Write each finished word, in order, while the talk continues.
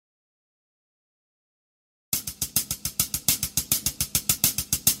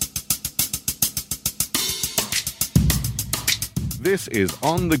This is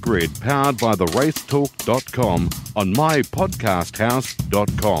On the Grid, powered by theracetalk.com on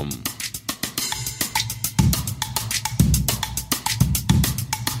mypodcasthouse.com.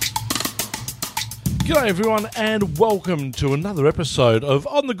 G'day everyone and welcome to another episode of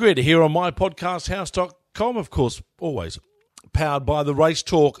On the Grid here on mypodcasthouse.com. Of course, always powered by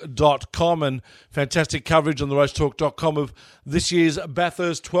theracetalk.com, and fantastic coverage on theracetalk.com of this year's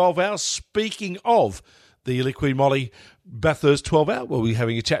Bathurst 12 Hours. Speaking of the Liquid Molly Bathurst 12 Hour, we'll be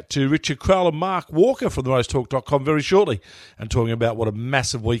having a chat to Richard Crowell and Mark Walker from theracetalk.com very shortly and talking about what a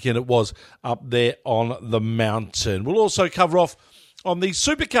massive weekend it was up there on the mountain. We'll also cover off on the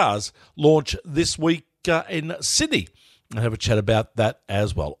Supercars launch this week in Sydney and have a chat about that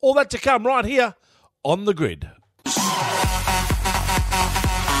as well. All that to come right here on The Grid.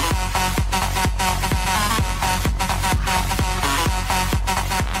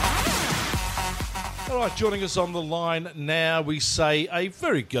 All right, joining us on the line now, we say a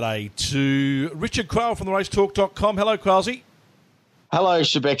very good day to Richard Crowell from theracetalk.com. Hello, Crowlesy. Hello,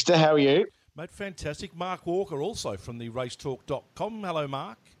 Shebexter. How are you? Mate, fantastic. Mark Walker also from the racetalk.com. Hello,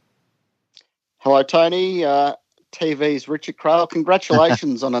 Mark. Hello, Tony. TV's Richard Crowell.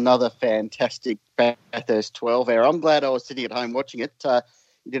 Congratulations on another fantastic Bathurst 12 hour. I'm glad I was sitting at home watching it.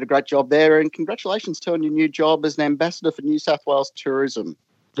 You did a great job there, and congratulations to on your new job as an ambassador for New South Wales Tourism.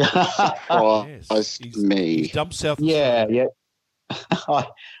 Surprised me. He's dumped South. Yeah.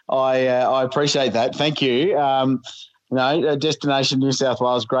 I appreciate that. Thank you. Destination New South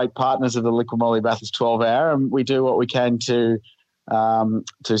Wales, great partners of the Liquid Molly Bathurst 12 Hour, and we do what we can to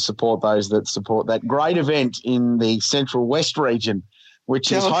support those that support that great event in the Central West region,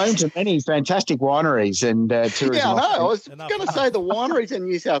 which is home to many fantastic wineries and tourism. Yeah, I know. I was going to say the wineries in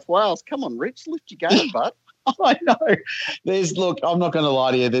New South Wales. Come on, Rich, lift your game, bud. I know. I'm not going to lie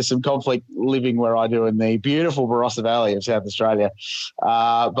to you. There's some conflict living where I do in the beautiful Barossa Valley of South Australia.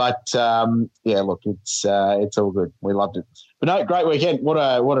 It's all good. We loved it. But no, great weekend. What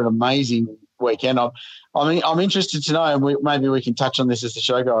an amazing weekend. I'm interested to know, and maybe we can touch on this as the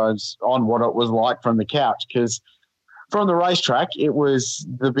show goes on, what it was like from the couch, because from the racetrack, it was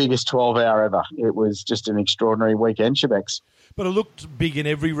the biggest 12-hour ever. It was just an extraordinary weekend, Shebex. But it looked big in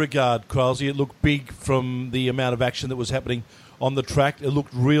every regard, Crowlesy. It looked big from the amount of action that was happening on the track. It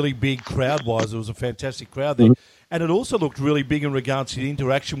looked really big crowd-wise. There was a fantastic crowd there. Mm-hmm. And it also looked really big in regards to the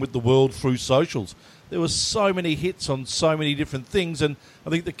interaction with the world through socials. There were so many hits on so many different things, and I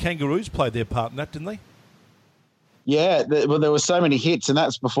think the Kangaroos played their part in that, didn't they? Yeah, there were so many hits, and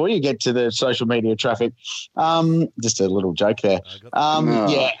that's before you get to the social media traffic. Just a little joke there.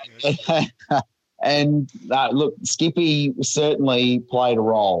 Yeah. And look, Skippy certainly played a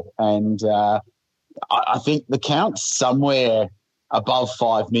role, and I think the count's somewhere above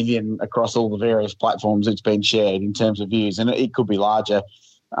 5 million across all the various platforms it's been shared in terms of views, and it could be larger.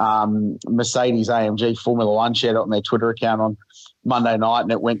 Mercedes AMG Formula One shared it on their Twitter account on Monday night,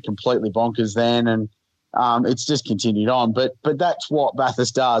 and it went completely bonkers then, and it's just continued on. But that's what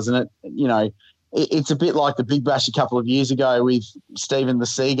Bathurst does, and it's a bit like the Big Bash a couple of years ago with Stephen the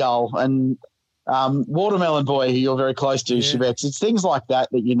Seagull and Watermelon Boy, who you're very close to, Shebex. It's things like that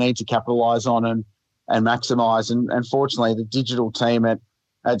you need to capitalise on and maximise. And fortunately, the digital team at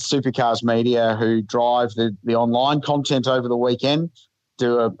Supercars Media, who drive the online content over the weekend,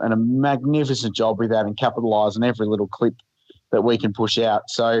 do a magnificent job with that and capitalise on every little clip that we can push out.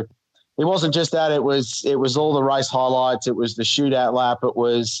 So it wasn't just that; it was all the race highlights. It was the shootout lap. It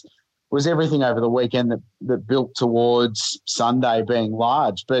was everything over the weekend that built towards Sunday being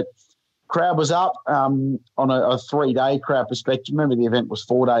large. But crowd was up on a 3-day crowd perspective. Remember, the event was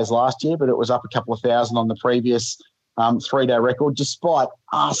 4 days last year, but it was up a couple of thousand on the previous 3-day record, despite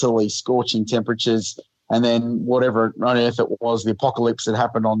utterly scorching temperatures and then whatever on earth it was, the apocalypse that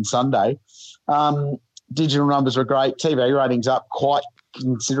happened on Sunday. Digital numbers were great. TV ratings up quite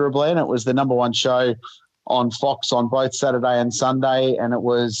considerably, and it was the number one show on Fox on both Saturday and Sunday, and it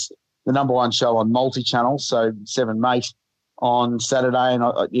was the number one show on multi-channel, so 7mate on Saturday, and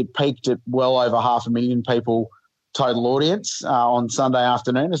it peaked at well over 500,000 people total audience on Sunday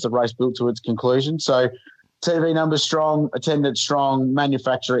afternoon as the race built to its conclusion. So TV numbers strong, attendance strong,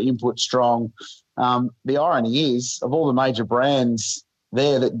 manufacturer input strong. The irony is, of all the major brands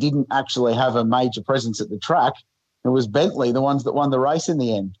there that didn't actually have a major presence at the track, it was Bentley, the ones that won the race in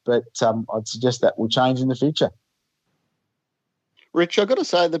the end. But I'd suggest that will change in the future. Rich, I've got to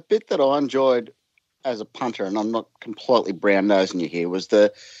say, the bit that I enjoyed as a punter, and I'm not completely brown-nosing you here, was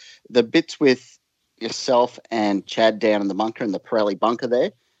the bits with yourself and Chad down in the bunker, in the Pirelli bunker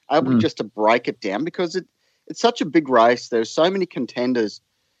there, able just to break it down, because it's such a big race. There's so many contenders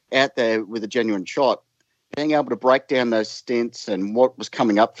out there with a genuine shot. being able to break down those stints and what was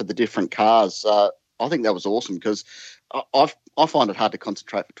coming up for the different cars, I think that was awesome because I find it hard to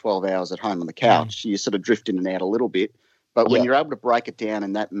concentrate for 12 hours at home on the couch. You sort of drift in and out a little bit. But when you're able to break it down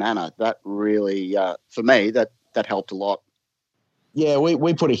in that manner, that really, for me, that helped a lot. Yeah,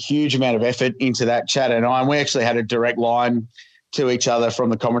 we put a huge amount of effort into that, Chad and I, and we actually had a direct line to each other from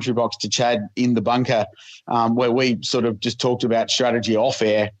the commentary box to Chad in the bunker, where we sort of just talked about strategy off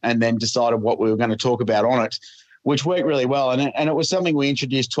air and then decided what we were going to talk about on it, which worked really well. And it was something we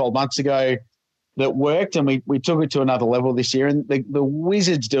introduced 12 months ago that worked, and we took it to another level this year. And the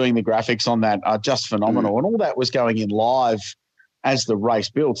wizards doing the graphics on that are just phenomenal. And all that was going in live as the race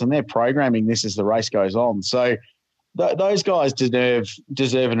built, and they're programming this as the race goes on. So those guys deserve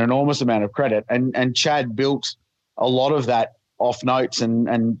an enormous amount of credit. And Chad built a lot of that off notes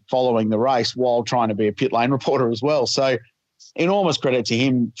and following the race while trying to be a pit lane reporter as well. So enormous credit to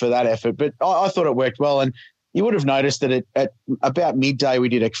him for that effort. But I thought it worked well. And you would have noticed that at about midday we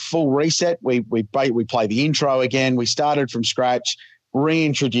did a full reset. We played the intro again. We started from scratch,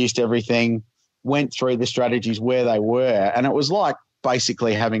 reintroduced everything, went through the strategies where they were. And it was like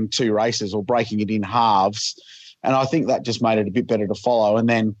basically having two races or breaking it in halves. And I think that just made it a bit better to follow. And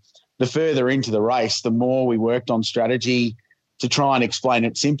then the further into the race, the more we worked on strategy to try and explain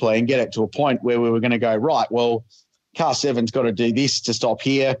it simply and get it to a point where we were going to go, right, well, car 7's got to do this to stop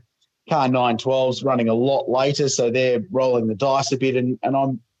here. Car 912's running a lot later, so they're rolling the dice a bit. And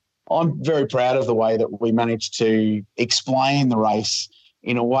I'm very proud of the way that we managed to explain the race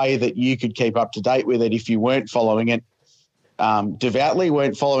in a way that you could keep up to date with it if you weren't following it devoutly,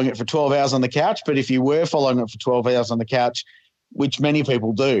 weren't following it for 12 hours on the couch. But if you were following it for 12 hours on the couch, which many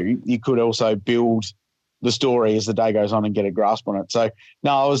people do, you could also build the story as the day goes on and get a grasp on it. So,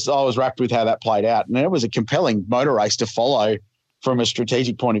 no, I was wrapped with how that played out. And it was a compelling motor race to follow from a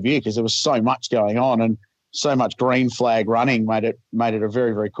strategic point of view because there was so much going on and so much green flag running made it a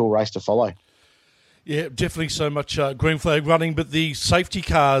very, very cool race to follow. Yeah, definitely so much green flag running, but the safety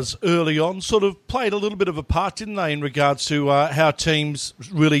cars early on sort of played a little bit of a part, didn't they, in regards to how teams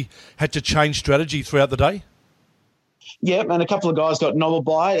really had to change strategy throughout the day? Yeah, and a couple of guys got nobbled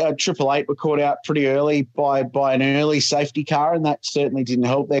by. Triple Eight were caught out pretty early by an early safety car, and that certainly didn't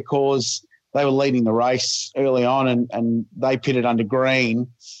help their cause. They were leading the race early on, and they pitted under green,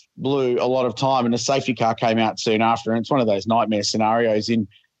 blew a lot of time, and a safety car came out soon after. And it's one of those nightmare scenarios in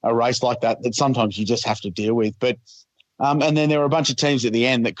a race like that sometimes you just have to deal with. But and then there were a bunch of teams at the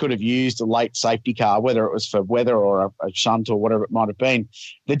end that could have used a late safety car, whether it was for weather or a shunt or whatever it might have been,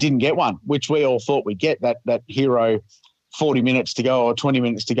 that didn't get one, which we all thought we'd get, that hero 40 minutes to go or 20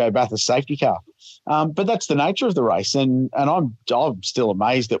 minutes to go Bathurst safety car. But that's the nature of the race. And I'm still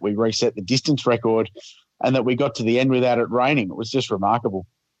amazed that we reset the distance record and that we got to the end without it raining. It was just remarkable.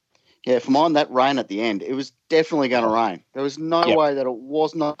 Yeah, for mine, that rain at the end, it was definitely going to rain. There was no way that it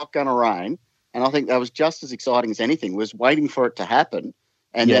was not going to rain. And I think that was just as exciting as anything, was waiting for it to happen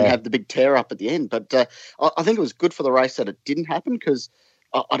and then have the big tear up at the end. But I think it was good for the race that it didn't happen because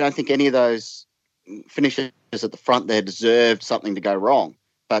I don't think any of those finishers at the front there deserved something to go wrong.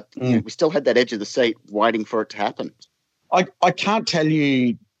 But you know, we still had that edge of the seat waiting for it to happen. I can't tell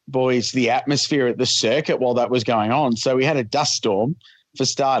you, boys, the atmosphere at the circuit while that was going on. So we had a dust storm for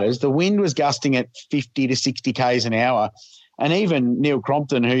starters. The wind was gusting at 50 to 60 k's an hour. And even Neil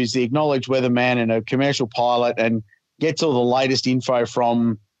Crompton, who's the acknowledged weatherman and a commercial pilot and gets all the latest info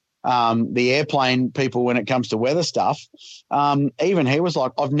from the airplane people when it comes to weather stuff, even he was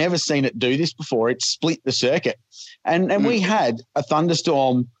like, I've never seen it do this before. It split the circuit. And we had a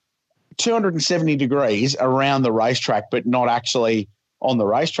thunderstorm 270 degrees around the racetrack, but not actually on the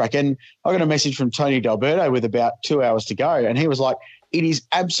racetrack. And I got a message from Tony D'Alberto with about 2 hours to go, and he was like, it is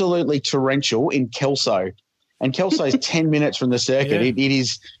absolutely torrential in Kelso. And Kelso is 10 minutes from the circuit. Yeah. It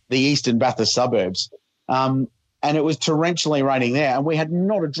is the eastern Bathurst suburbs. And it was torrentially raining there, and we had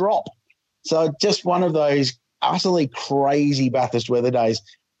not a drop. So just one of those utterly crazy Bathurst weather days.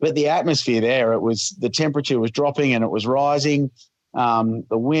 But the atmosphere there, the temperature was dropping and it was rising. The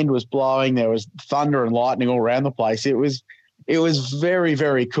wind was blowing. There was thunder and lightning all around the place. It was very,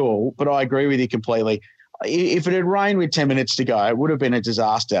 very cool. But I agree with you completely. If it had rained with 10 minutes to go, it would have been a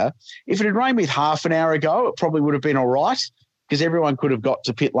disaster. If it had rained with half an hour ago, it probably would have been all right because everyone could have got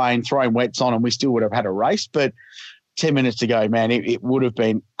to pit lane, thrown wets on, and we still would have had a race. But 10 minutes to go, man, it would have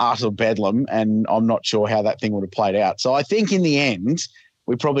been utter bedlam, and I'm not sure how that thing would have played out. So I think in the end,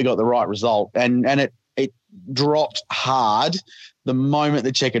 we probably got the right result. And it dropped hard the moment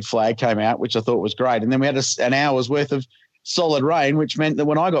the checkered flag came out, which I thought was great. And then we had an hour's worth of solid rain, which meant that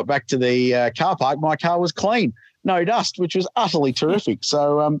when I got back to the car park, my car was clean, no dust, which was utterly terrific.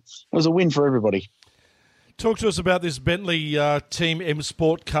 So it was a win for everybody. Talk to us about this Bentley Team M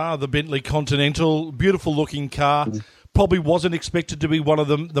Sport car, the Bentley Continental. Beautiful looking car. Probably wasn't expected to be one of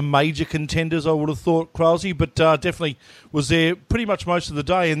the major contenders, I would have thought, Krause, but definitely was there pretty much most of the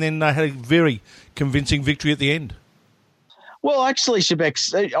day, and then had a very convincing victory at the end. Well, actually,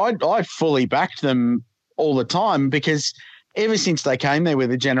 Shebex, I fully backed them all the time because ever since they came there with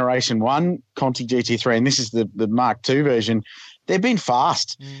the Generation 1 Conti GT3, and this is the Mark II version, they've been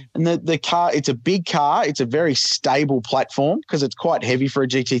fast. And the car, it's a big car. It's a very stable platform because it's quite heavy for a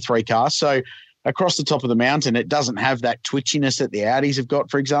GT3 car. So across the top of the mountain, it doesn't have that twitchiness that the Audis have got,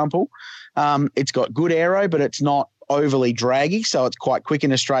 for example. It's got good aero, but it's not overly draggy, so it's quite quick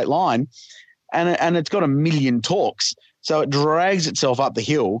in a straight line. And it's got 1 million torques. So it drags itself up the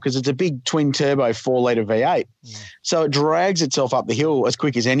hill because it's a big twin-turbo 4-litre V8. So it drags itself up the hill as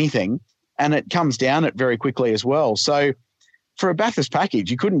quick as anything, and it comes down it very quickly as well. So for a Bathurst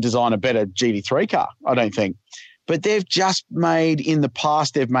package, you couldn't design a better GT3 car, I don't think. But they've just in the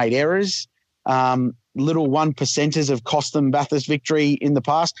past, they've made errors. Little 1%ers have cost them Bathurst victory in the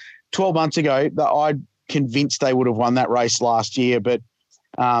past. 12 months ago, I'm convinced they would have won that race last year, but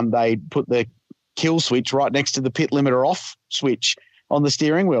they put the kill switch right next to the pit limiter off switch on the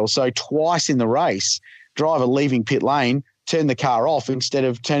steering wheel. So twice in the race, driver leaving pit lane turned the car off instead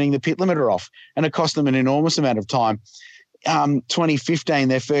of turning the pit limiter off, and it cost them an enormous amount of time. 2015,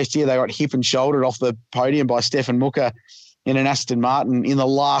 their first year, they got hip and shouldered off the podium by Stefan Mucker in an Aston Martin in the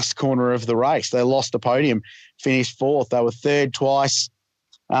last corner of the race. They lost the podium, finished fourth. They were third twice.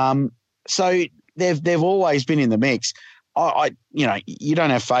 So they've always been in the mix. You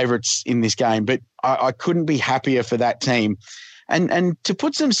don't have favourites in this game, but I couldn't be happier for that team. And to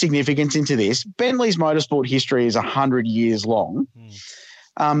put some significance into this, Bentley's motorsport history is 100 years long.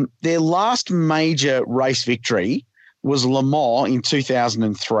 Their last major race victory was Le Mans in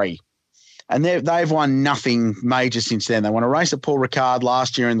 2003. And they've won nothing major since then. They won a race at Paul Ricard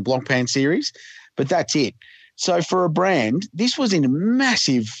last year in the Blancpain Series, but that's it. So for a brand, this was a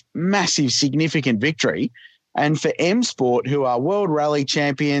massive, massive, significant victory. And for M Sport, who are World Rally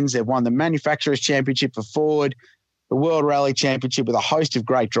champions, they've won the Manufacturers' Championship for Ford, the World Rally Championship with a host of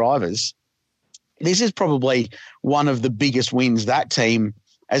great drivers. This is probably one of the biggest wins that team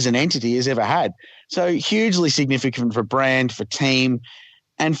as an entity has ever had. So hugely significant for brand, for team.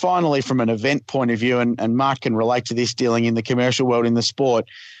 And finally, from an event point of view, and Mark can relate to this dealing in the commercial world in the sport,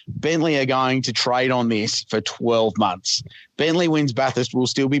 Bentley are going to trade on this for 12 months. Bentley wins Bathurst, will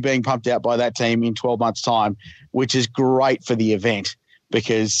still be being pumped out by that team in 12 months' time, which is great for the event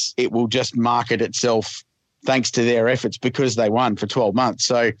because it will just market itself thanks to their efforts because they won for 12 months.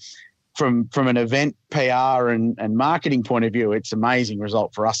 So from an event PR and marketing point of view, it's an amazing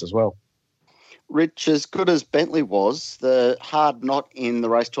result for us as well. Rich, as good as Bentley was, the hard knot in the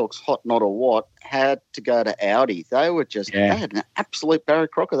Race Talk's Hot Not or What had to go to Audi. They were just they had an absolute Barry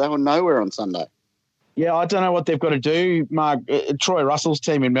Crocker. They were nowhere on Sunday. Yeah, I don't know what they've got to do, Mark. Troy Russell's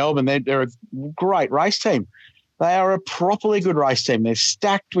team in Melbourne, they're a great race team. They are a properly good race team. They're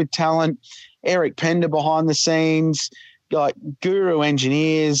stacked with talent. Eric Pender behind the scenes, like guru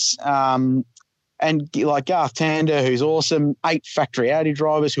engineers, and like Garth Tander, who's awesome, 8 factory Audi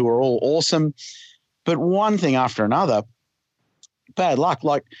drivers who are all awesome. But one thing after another, bad luck.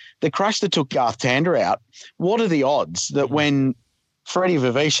 Like the crash that took Garth Tander out, what are the odds that when Freddie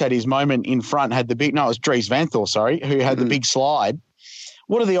Vavish had his moment in front, had the big, no, it was Dries Vanthoor, sorry, who had the big slide,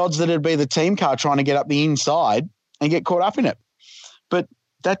 what are the odds that it'd be the team car trying to get up the inside and get caught up in it? But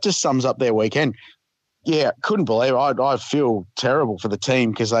that just sums up their weekend. Yeah, couldn't believe it. I feel terrible for the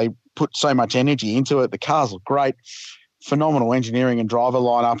team because they put so much energy into it. The cars look great, phenomenal engineering and driver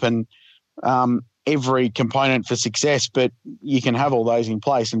lineup, and every component for success. But you can have all those in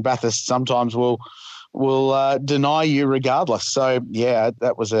place, and Bathurst sometimes will deny you regardless. So yeah,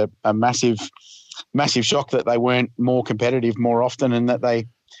 that was a massive shock that they weren't more competitive more often, and that they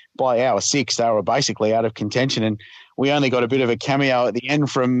by hour 6 they were basically out of contention. And we only got a bit of a cameo at the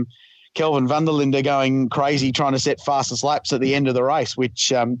end from Kelvin van der Linde going crazy trying to set fastest laps at the end of the race, which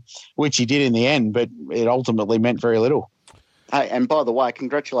he did in the end, but it ultimately meant very little. Hey, and by the way,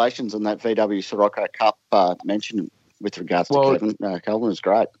 congratulations on that VW Sirocco Cup mention with regards to Kelvin. Kelvin was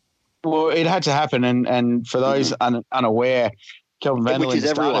great. Well, it had to happen, and for those unaware, Kelvin van der Linde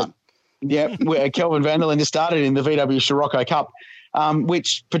started. Yeah, Kelvin van der Linde started in the VW Sirocco Cup,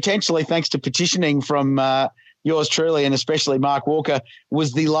 which potentially, thanks to petitioning from yours truly and especially Mark Walker,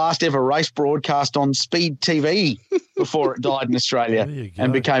 was the last ever race broadcast on Speed TV before it died in Australia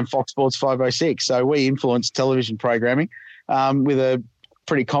and became Fox Sports 506. So we influenced television programming with a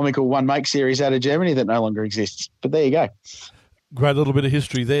pretty comical one-make series out of Germany that no longer exists. But there you go. Great little bit of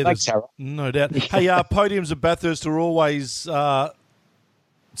history there. Thanks, Sarah. No doubt. Hey, podiums at Bathurst are always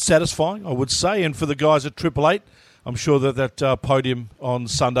satisfying, I would say, and for the guys at Triple Eight, I'm sure that podium on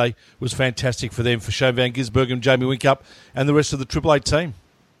Sunday was fantastic for them, for Shane Van Gisbergen, Jamie Winkup, and the rest of the Triple Eight team.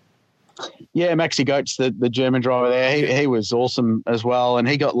 Yeah, Maxi Goetz, the German driver there, he was awesome as well, and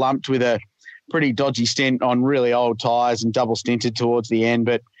he got lumped with a pretty dodgy stint on really old tyres and double stinted towards the end,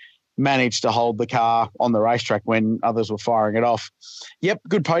 but managed to hold the car on the racetrack when others were firing it off. Yep,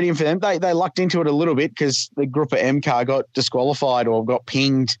 good podium for them. They lucked into it a little bit because the Group M car got disqualified or got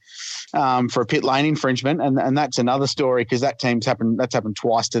pinged for a pit lane infringement, and that's another story because that's happened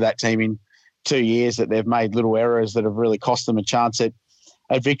twice to that team in 2 years, that they've made little errors that have really cost them a chance at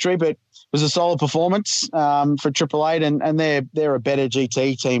victory. But it was a solid performance for Triple Eight, and they're a better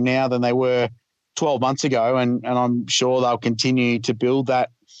GT team now than they were 12 months ago, and I'm sure they'll continue to build that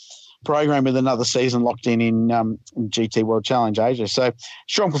program with another season locked in GT World Challenge Asia. So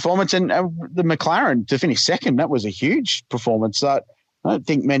strong performance, and the McLaren to finish second, that was a huge performance. I don't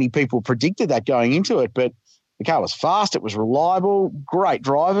think many people predicted that going into it, but the car was fast, it was reliable, great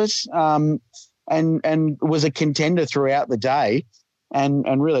drivers, and was a contender throughout the day,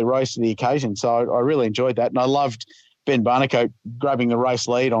 and really rose to the occasion. So I really enjoyed that, and I loved Ben Barnicoat grabbing the race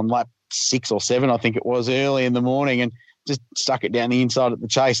lead on lap 6 or 7, I think it was, early in the morning, and just stuck it down the inside at the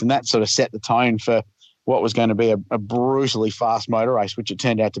chase, and that sort of set the tone for what was going to be a brutally fast motor race, which it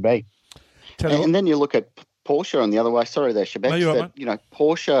turned out to be. And then you look at Porsche on the other way. Sorry there, Shebex. No,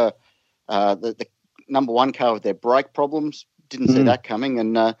 Porsche, the number one car with their brake problems, didn't see that coming,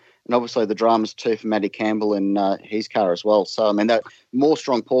 and obviously the dramas too for Matty Campbell in his car as well. So I mean, that more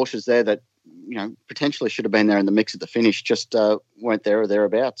strong Porsches there that potentially should have been there in the mix at the finish, just weren't there or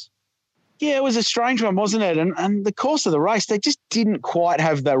thereabouts. Yeah, it was a strange one, wasn't it? And the course of the race, they just didn't quite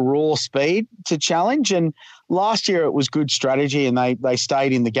have the raw speed to challenge. And last year it was good strategy, and they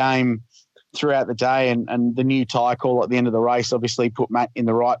stayed in the game throughout the day. And the new tyre call at the end of the race obviously put Matt in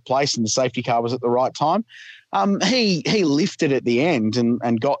the right place, and the safety car was at the right time. He lifted at the end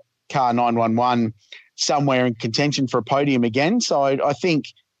and got car 911 somewhere in contention for a podium again. So I think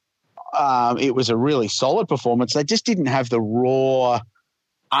it was a really solid performance. They just didn't have the raw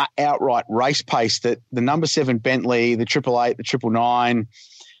outright race pace that the number 7 Bentley, the 888, the 999,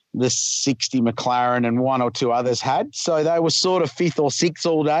 the 60 McLaren, and one or two others had. So they were sort of 5th or 6th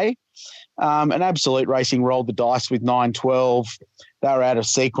all day. And Absolute Racing rolled the dice with 912. They were out of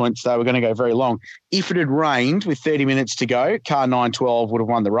sequence. They were going to go very long. If it had rained with 30 minutes to go, car 912 would have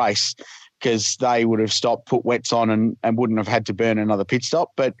won the race, because they would have stopped, put wets on, and wouldn't have had to burn another pit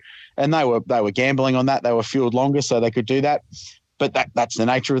stop. And they were gambling on that. They were fueled longer, so they could do that. But that's the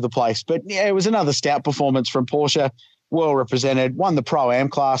nature of the place. But, yeah, it was another stout performance from Porsche, well represented, won the Pro-Am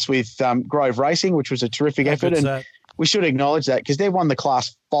class with Grove Racing, which was a terrific effort. And we should acknowledge that, because they've won the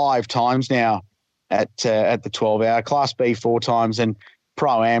class 5 times now at the 12-hour, Class B 4 times, and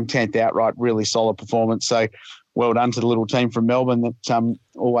Pro-Am 10th outright, really solid performance. So well done to the little team from Melbourne that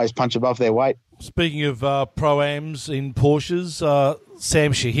always punch above their weight. Speaking of Pro-Ams in Porsches,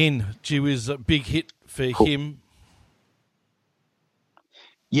 Sam Shaheen, gee whiz, a big hit for him.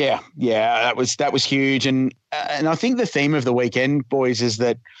 Yeah, that was huge, and I think the theme of the weekend, boys, is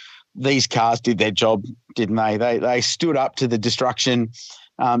that these cars did their job, didn't they? They stood up to the destruction.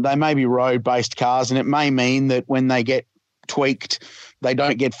 They may be road-based cars, and it may mean that when they get tweaked, they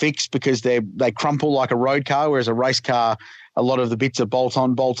don't get fixed because they crumple like a road car, whereas a race car, a lot of the bits are bolt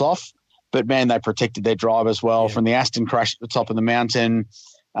on, bolt off. But man, they protected their drivers well from the Aston crash at the top of the mountain,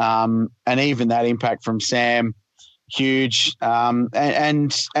 and even that impact from Sam. Huge,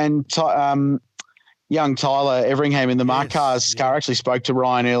 and young Tyler Everingham in the Mark Cars car actually spoke to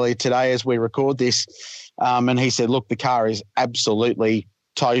Ryan earlier today as we record this, and he said, look, the car is absolutely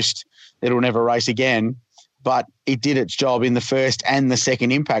toast. It'll never race again, but it did its job in the first and the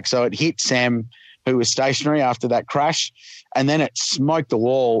second impact. So it hit Sam, who was stationary after that crash, and then it smoked the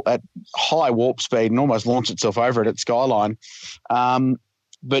wall at high warp speed and almost launched itself over it at Skyline.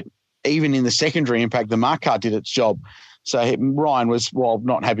 But even in the secondary impact, the Mark car did its job. So Ryan was, while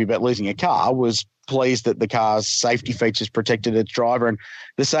not happy about losing a car, was pleased that the car's safety features protected its driver. And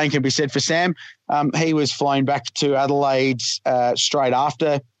the same can be said for Sam. He was flown back to Adelaide straight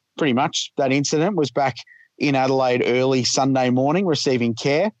after pretty much that incident, was back in Adelaide early Sunday morning receiving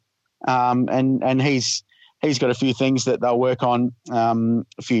care. And he's got a few things that they'll work on,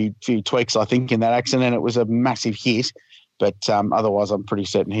 a few tweaks, I think, in that accident. It was a massive hit. But otherwise, I'm pretty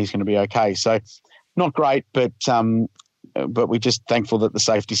certain he's going to be okay. So not great, but we're just thankful that the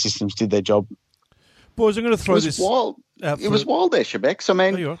safety systems did their job. Boys, I'm going to throw this wild. It was wild there, Shebex. I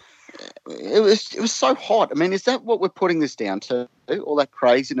mean, it was so hot. I mean, is that what we're putting this down to? All that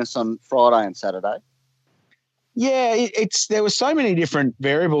craziness on Friday and Saturday? Yeah, there were so many different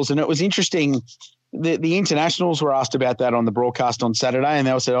variables, and it was interesting. The internationals were asked about that on the broadcast on Saturday, and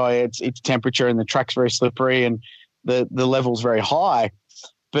they all said, it's temperature and the track's very slippery and the level's very high.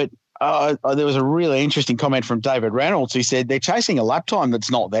 But there was a really interesting comment from David Reynolds who said they're chasing a lap time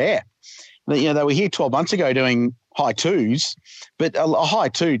that's not there. They were here 12 months ago doing high twos, but a high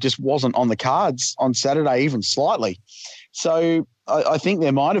two just wasn't on the cards on Saturday even slightly. So I think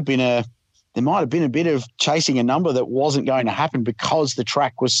there might have been a bit of chasing a number that wasn't going to happen because the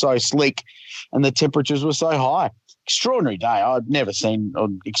track was so slick and the temperatures were so high. Extraordinary day. I'd never seen or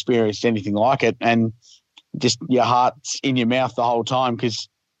experienced anything like it, and just your heart's in your mouth the whole time because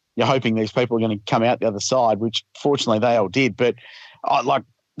you're hoping these people are going to come out the other side, which fortunately they all did. But like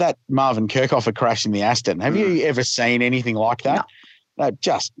that Marvin Kirchhoffer crash in the Aston, have you ever seen anything like that? No.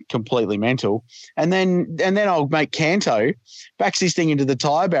 Just completely mental. And then I'll make Canto, backs this thing into the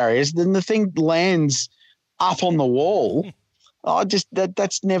tyre barriers, then the thing lands up on the wall.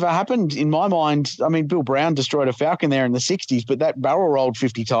 That's never happened in my mind. I mean, Bill Brown destroyed a Falcon there in the 60s, but that barrel rolled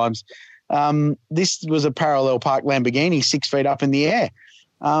 50 times. This was a parallel park Lamborghini 6 feet up in the air.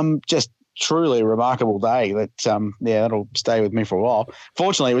 Just truly a remarkable day that'll stay with me for a while.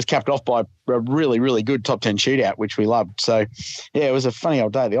 Fortunately, it was capped off by a really, really good top 10 shootout, which we loved. So, yeah, it was a funny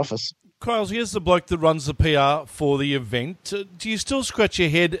old day at the office. Kyles, here's the bloke that runs the PR for the event. Do you still scratch your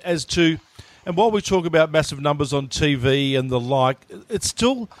head as to, and while we talk about massive numbers on TV and the like, it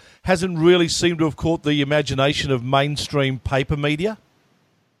still hasn't really seemed to have caught the imagination of mainstream paper media?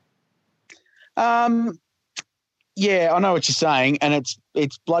 Yeah, I know what you're saying, and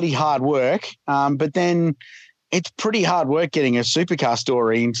it's bloody hard work. But then it's pretty hard work getting a supercar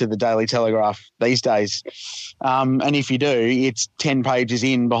story into the Daily Telegraph these days. And if you do, it's 10 pages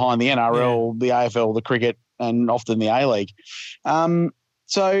in behind the NRL, the AFL, the cricket, and often the A-League.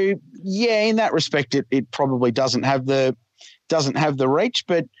 So yeah, in that respect, it probably doesn't have the reach,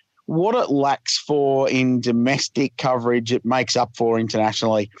 but what it lacks for in domestic coverage, it makes up for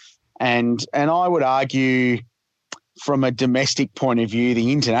internationally. And I would argue, from a domestic point of view,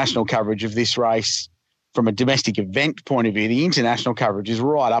 the international coverage of this race, from a domestic event point of view, the international coverage is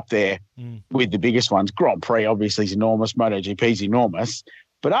right up there with the biggest ones. Grand Prix obviously is enormous, MotoGP is enormous.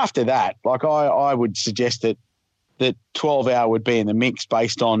 But after that, like I would suggest that 12 Hour would be in the mix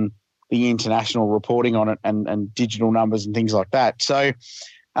based on the international reporting on it and digital numbers and things like that. So,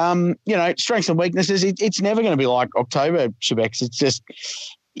 strengths and weaknesses, it's never going to be like October, Shebex. It's just...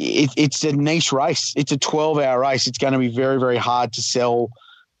 It's a niche race. It's a 12-hour race. It's going to be very, very hard to sell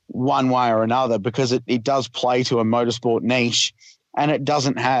one way or another because it does play to a motorsport niche, and it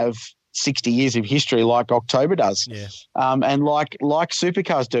doesn't have 60 years of history like October does, and like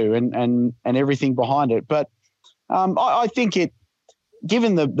Supercars do, and everything behind it. But I think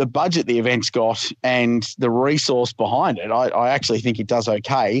given the budget the event's got and the resource behind it, I actually think it does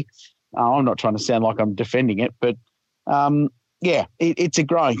okay. I'm not trying to sound like I'm defending it, but yeah, it's a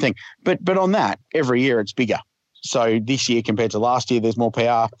growing thing. But on that, every year it's bigger. So this year compared to last year, there's more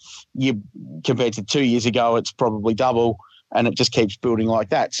PR. Compared to 2 years ago, it's probably double, and it just keeps building like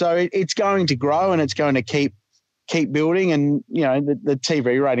that. So it's going to grow, and it's going to keep building. And, the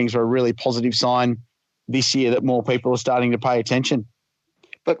TV ratings are a really positive sign this year that more people are starting to pay attention.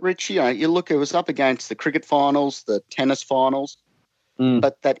 But, Rich, you look, it was up against the cricket finals, the tennis finals,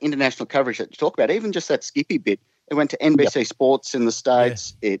 but that international coverage that you talk about, even just that Skippy bit, it went to NBC Sports in the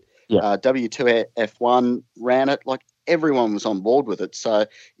States. W2F1 ran it. Like, everyone was on board with it. So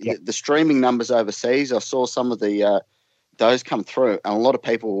the streaming numbers overseas, I saw some of those come through, and a lot of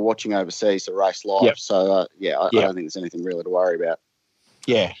people were watching overseas the race live. Yep. So, I don't think there's anything really to worry about.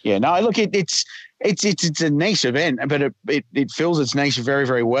 Yeah. No, look, it's a niche event, but it fills its niche very,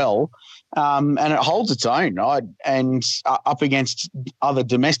 very well. And it holds its own, right? And up against other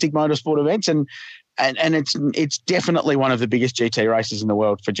domestic motorsport events, and it's definitely one of the biggest GT races in the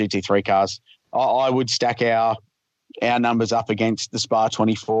world for GT3 cars. I would stack our numbers up against the Spa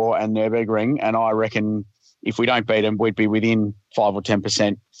 24 and Nürburgring, and I reckon if we don't beat them, we'd be within 5 or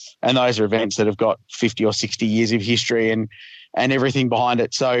 10%. And those are events that have got 50 or 60 years of history and everything behind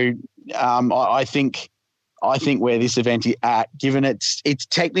it. So I think where this event is at, given it's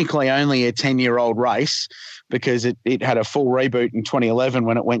technically only a 10-year-old race because it had a full reboot in 2011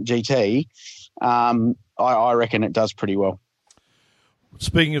 when it went GT, I reckon it does pretty well.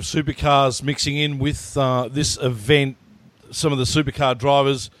 Speaking of supercars mixing in with this event, some of the supercar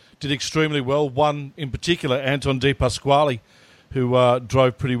drivers did extremely well. One in particular, Anton De Pasquale, who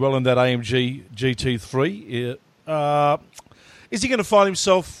drove pretty well in that AMG GT3. Is he going to find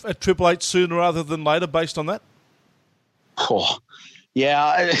himself at Triple Eight sooner rather than later based on that? Oh,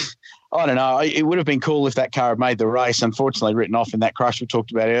 yeah. I don't know. It would have been cool if that car had made the race. Unfortunately, written off in that crash we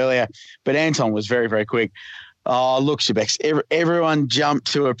talked about earlier. But Anton was very, very quick. Oh, look, Shebex, everyone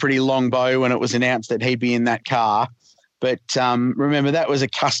jumped to a pretty long bow when it was announced that he'd be in that car. But remember, that was a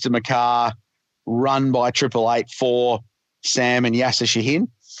customer car run by Triple Eight for Sam and Yasser Shahin.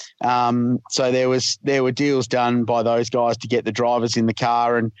 So there were deals done by those guys to get the drivers in the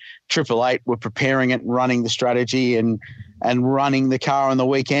car, and Triple Eight were preparing it and running the strategy and running the car on the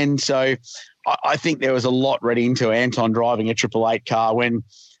weekend. So I think there was a lot read into Anton driving a Triple Eight car when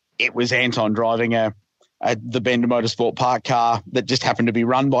it was Anton driving the Bender Motorsport Park car that just happened to be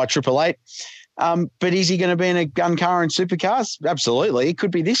run by Triple Eight. But is he going to be in a gun car and supercars? Absolutely. It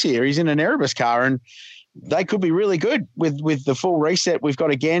could be this year. He's in an Erebus car, and they could be really good with the full reset we've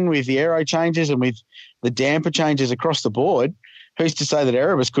got again, with the aero changes and with the damper changes across the board. Who's to say that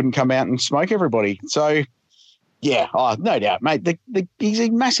Erebus couldn't come out and smoke everybody? So, yeah, no doubt, mate. He's a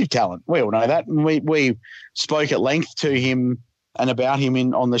massive talent. We all know that. And we spoke at length to him and about him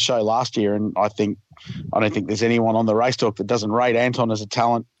on the show last year, and I don't think there's anyone on the Race Talk that doesn't rate Anton as a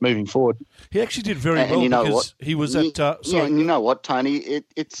talent moving forward. He actually did very well, because he was at... yeah, and you know what, Tony?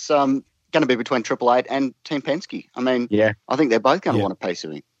 It's going to be between Triple Eight and Team Penske. I mean, I think they're both going to want a piece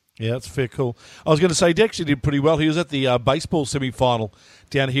of him. Yeah, that's fair call. I was going to say, he actually did pretty well. He was at the baseball semi-final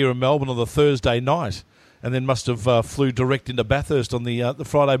down here in Melbourne on the Thursday night, and then must have flew direct into Bathurst on the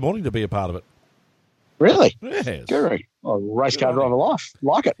Friday morning to be a part of it. Really? Yes. Guru. Oh, race car driver life.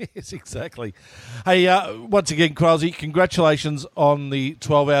 Like it. Yes, exactly. Hey, once again, Kralsey, congratulations on the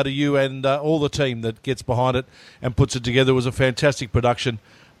 12 out of you and all the team that gets behind it and puts it together. It was a fantastic production,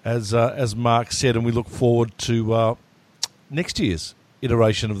 as Mark said, and we look forward to next year's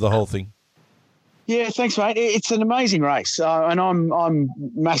iteration of the whole thing. Yeah, thanks, mate. It's an amazing race, and I'm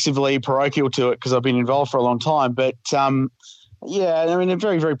massively parochial to it because I've been involved for a long time. But yeah, I mean, I'm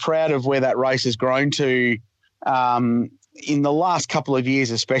very, very proud of where that race has grown to in the last couple of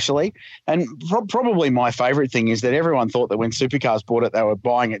years, especially. And probably my favourite thing is that everyone thought that when Supercars bought it, they were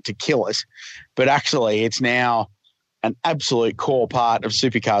buying it to kill it, but actually, it's now an absolute core part of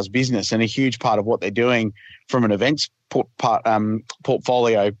Supercars business and a huge part of what they're doing from an events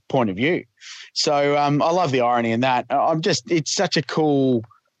portfolio point of view. So I love the irony in that. It's such a cool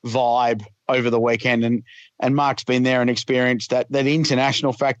vibe over the weekend, and Mark's been there and experienced that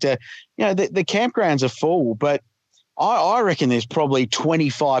international factor. You know, the campgrounds are full, but I reckon there's probably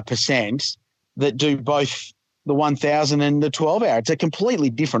 25% that do both the 1,000 and the 12 hour. It's a completely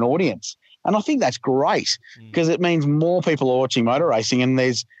different audience. And I think that's great because it means more people are watching motor racing, and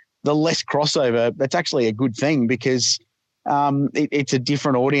there's the less crossover. That's actually a good thing because it's a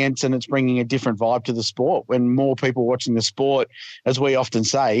different audience and it's bringing a different vibe to the sport. When more people watching the sport, as we often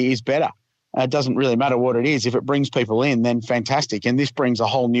say, is better. It doesn't really matter what it is. If it brings people in, then fantastic. And this brings a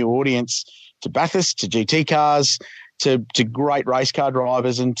whole new audience to Bathurst, to GT cars, to great race car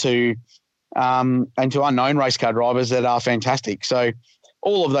drivers, and to unknown race car drivers that are fantastic. So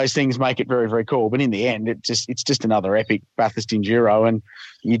all of those things make it very, very cool. But in the end, it's just another epic Bathurst enduro, and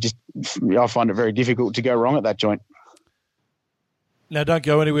I find it very difficult to go wrong at that joint. Now, don't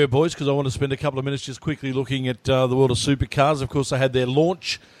go anywhere, boys, because I want to spend a couple of minutes just quickly looking at the world of supercars. Of course, they had their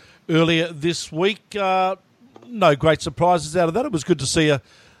launch earlier this week. No great surprises out of that. It was good to see a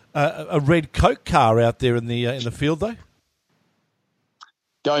red Coke car out there in the field, though.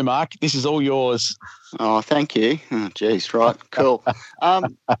 Go, Mark. This is all yours. Oh, thank you. Oh, geez, right. Cool.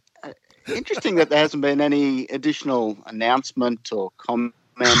 Interesting that there hasn't been any additional announcement or comment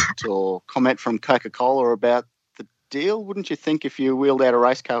from Coca-Cola about the deal. Wouldn't you think if you wheeled out a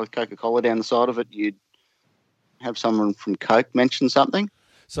race car with Coca-Cola down the side of it, you'd have someone from Coke mention something?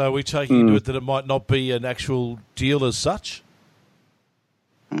 So are we taking into it that it might not be an actual deal as such?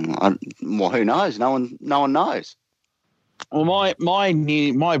 Well, who knows? No one knows. Well, my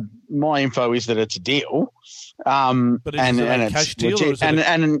info is that it's a deal, but is it a cash deal, or is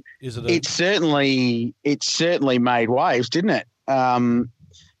it certainly made waves, didn't it?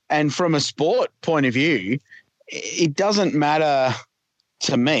 And from a sport point of view, it doesn't matter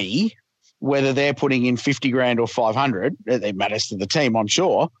to me whether they're putting in 50 grand or 500. It matters to the team, I'm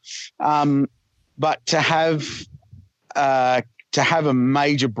sure. But to have a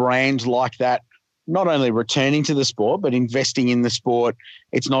major brand like that, not only returning to the sport, but investing in the sport.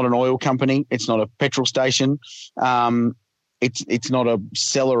 It's not an oil company. It's not a petrol station. It's not a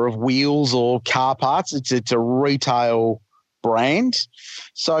seller of wheels or car parts. It's a retail brand.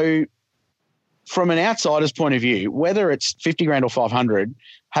 So from an outsider's point of view, whether it's 50 grand or 500,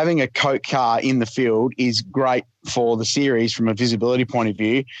 having a Coke car in the field is great for the series from a visibility point of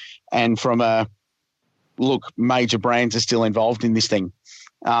view, and from a look, major brands are still involved in this thing.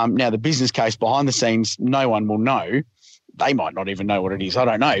 Now, the business case behind the scenes, no one will know. They might not even know what it is. I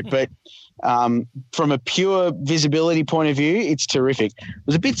don't know. But from a pure visibility point of view, it's terrific. I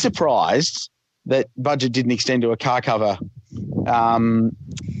was a bit surprised that budget didn't extend to a car cover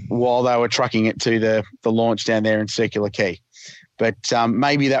while they were trucking it to the launch down there in Circular Quay. But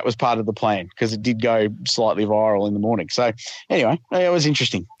maybe that was part of the plan, because it did go slightly viral in the morning. So anyway, it was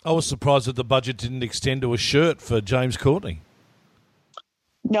interesting. I was surprised that the budget didn't extend to a shirt for James Courtney.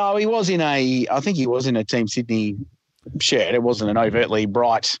 No, I think he was in a Team Sydney shirt. It wasn't an overtly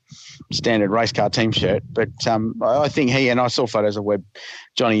bright standard race car team shirt, but I think and I saw photos of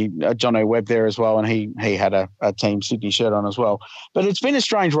Jono Webb there as well, and he had a Team Sydney shirt on as well. But it's been a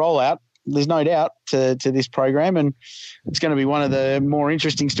strange rollout, there's no doubt, to this program, and it's going to be one of the more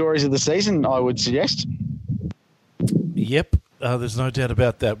interesting stories of the season, I would suggest. Yep, there's no doubt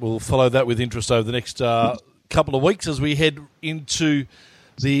about that. We'll follow that with interest over the next couple of weeks as we head into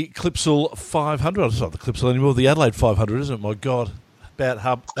the Clipsal 500. It's not the Clipsal anymore, the Adelaide 500, isn't it? My God.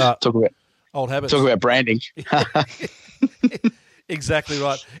 Talk about old habits. Talk about branding. Exactly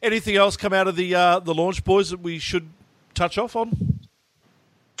right. Anything else come out of the launch, boys, that we should touch off on?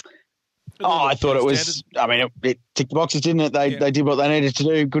 I thought it was, it ticked the boxes, didn't it? They did what they needed to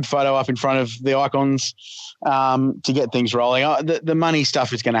do. Good photo up in front of the icons to get things rolling. The money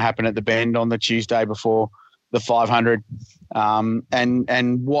stuff is going to happen at the Bend on the Tuesday before the 500.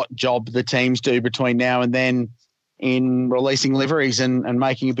 And what job the teams do between now and then in releasing liveries and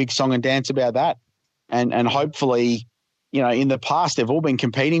making a big song and dance about that. And hopefully, in the past, they've all been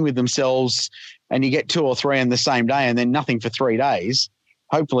competing with themselves, and you get 2 or 3 on the same day and then nothing for 3 days.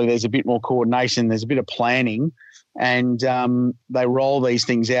 Hopefully there's a bit more coordination, there's a bit of planning, and they roll these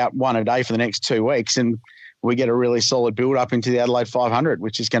things out one a day for the next 2 weeks, and we get a really solid build-up into the Adelaide 500,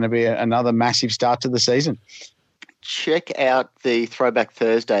 which is going to be another massive start to the season. Check out the Throwback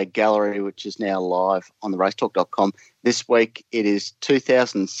Thursday gallery, which is now live on the racetalk.com. This week it is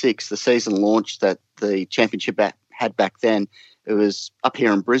 2006, the season launch that the championship had back then. It was up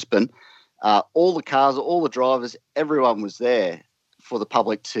here in Brisbane. All the cars, all the drivers, everyone was there for the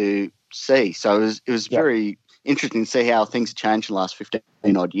public to see. So it was very interesting to see how things have changed in the last 15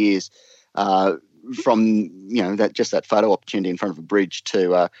 odd years, from that photo opportunity in front of a bridge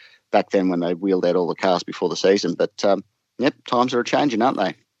to back then when they wheeled out all the cars before the season. But times are changing, aren't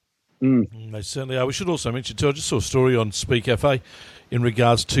they? They certainly are. We should also mention too, I just saw a story on Speak Cafe in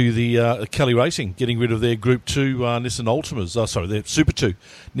regards to the Kelly Racing getting rid of their Group 2 Nissan Altimas, their Super 2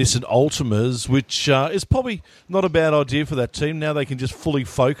 Nissan Altimas, which is probably not a bad idea for that team. Now they can just fully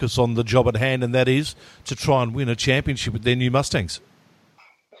focus on the job at hand, and that is to try and win a championship with their new Mustangs.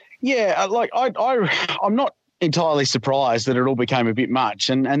 Yeah, I'm not entirely surprised that it all became a bit much,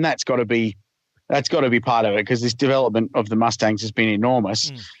 and that's got to be part of it, because this development of the Mustangs has been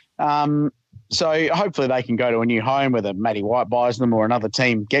enormous. So hopefully they can go to a new home, whether Matty White buys them or another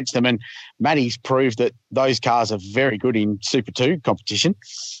team gets them. And Matty's proved that those cars are very good in Super 2 competition.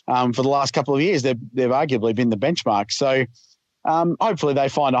 For the last couple of years, they've arguably been the benchmark. So hopefully they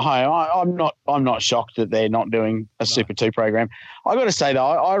find a home. I'm not shocked that they're not doing a Super 2 program. I've got to say, though,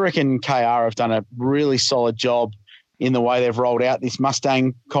 I reckon KR have done a really solid job in the way they've rolled out this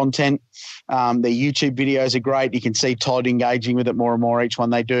Mustang content. Their YouTube videos are great. You can see Todd engaging with it more and more each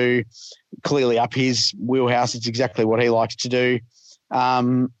one they do. Clearly up his wheelhouse. It's exactly what he likes to do.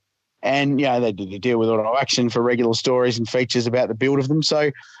 And, they did the deal with Auto Action for regular stories and features about the build of them.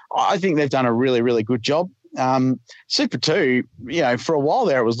 So I think they've done a really, really good job. Super 2, for a while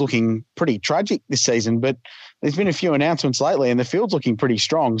there it was looking pretty tragic this season, but there's been a few announcements lately and the field's looking pretty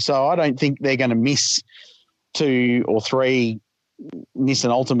strong. So I don't think they're going to miss 2 or 3 Nissan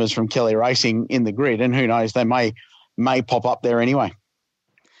Altimas from Kelly Racing in the grid, and who knows, they may pop up there anyway.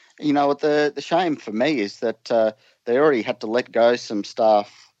 The shame for me is that they already had to let go some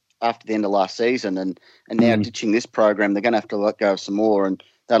staff after the end of last season, and now ditching this program, they're going to have to let go of some more. And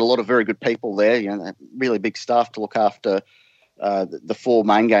they had a lot of very good people there, they had really big staff to look after the 4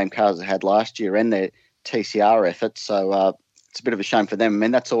 main game cars they had last year and their TCR efforts. So it's a bit of a shame for them. I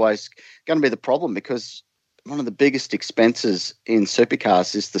mean, that's always going to be the problem, because one of the biggest expenses in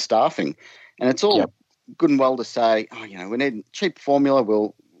supercars is the staffing. And it's all good and well to say, we need cheap formula,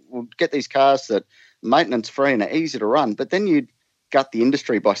 we'll get these cars that maintenance free and are easy to run, but then you gut the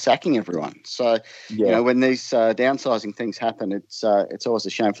industry by sacking everyone. So, when these downsizing things happen, it's always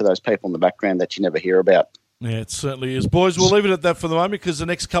a shame for those people in the background that you never hear about. Yeah, it certainly is. Boys, we'll leave it at that for the moment, because the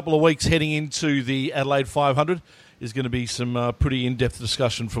next couple of weeks heading into the Adelaide 500, is going to be some pretty in-depth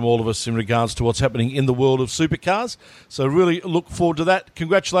discussion from all of us in regards to what's happening in the world of supercars. So really look forward to that.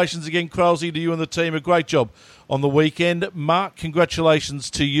 Congratulations again, Kralsey, to you and the team. A great job on the weekend. Mark,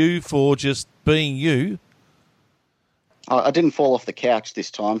 congratulations to you for just being you. I didn't fall off the couch this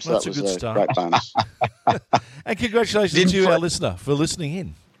time, so That's that was a good a start. great bonus. And congratulations to you, our listener, for listening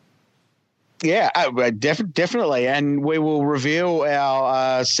in. Yeah, definitely. And we will reveal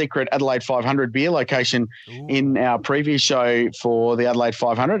our secret Adelaide 500 beer location in our previous show for the Adelaide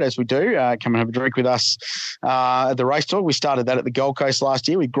 500, as we do. Come and have a drink with us at the Race Talk. We started that at the Gold Coast last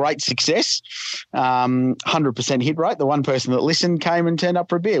year with great success. 100% hit rate. The one person that listened came and turned up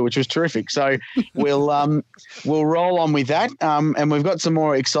for a beer, which was terrific. So we'll roll on with that. And we've got some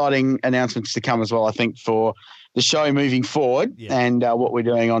more exciting announcements to come as well, I think, for the show moving forward and what we're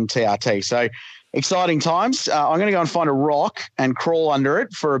doing on TRT. So exciting times. I'm going to go and find a rock and crawl under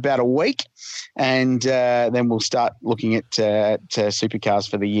it for about a week, and then we'll start looking at supercars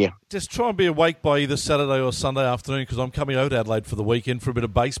for the year. Just try and be awake by either Saturday or Sunday afternoon, because I'm coming over to Adelaide for the weekend for a bit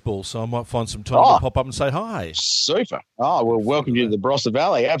of baseball, so I might find some time to pop up and say hi. Super. Oh, we'll welcome you to the Barossa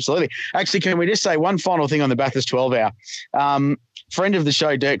Valley. Absolutely. Actually, can we just say one final thing on the Bathurst 12 hour? Friend of the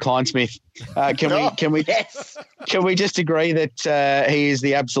show, Dirk Kleinsmith. Can we just agree that he is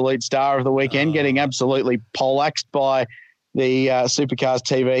the absolute star of the weekend, getting absolutely poleaxed by the Supercars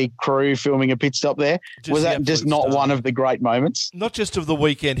TV crew filming a pit stop there? Was that just not one of the great moments? Not just of the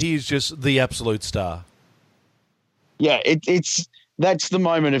weekend. He is just the absolute star. Yeah, that's the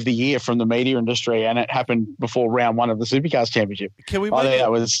moment of the year from the media industry, and it happened before round one of the Supercars Championship.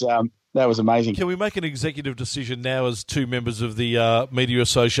 That was amazing. Can we make an executive decision now as two members of the Media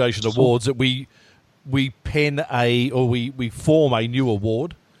Association Awards that we form a new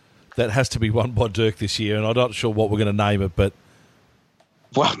award that has to be won by Dirk this year? And I'm not sure what we're going to name it, but...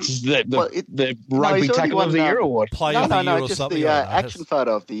 Well, the Rugby Tackle of the Year award. Player of the Year or just something. The action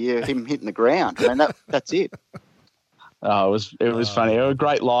photo of the year, him hitting the ground. I mean, that's it. Oh, it was funny. It was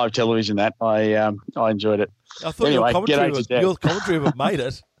great live television, that. I enjoyed it. I thought your commentary of it made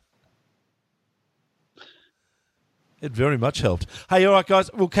it. It very much helped. Hey, all right, guys,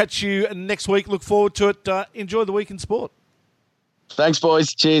 we'll catch you next week. Look forward to it. Enjoy the week in sport. Thanks,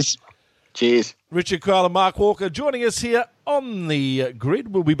 boys. Cheers. Cheers. Richard Crowell and Mark Walker joining us here on the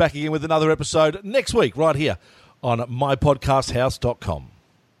grid. We'll be back again with another episode next week right here on mypodcasthouse.com.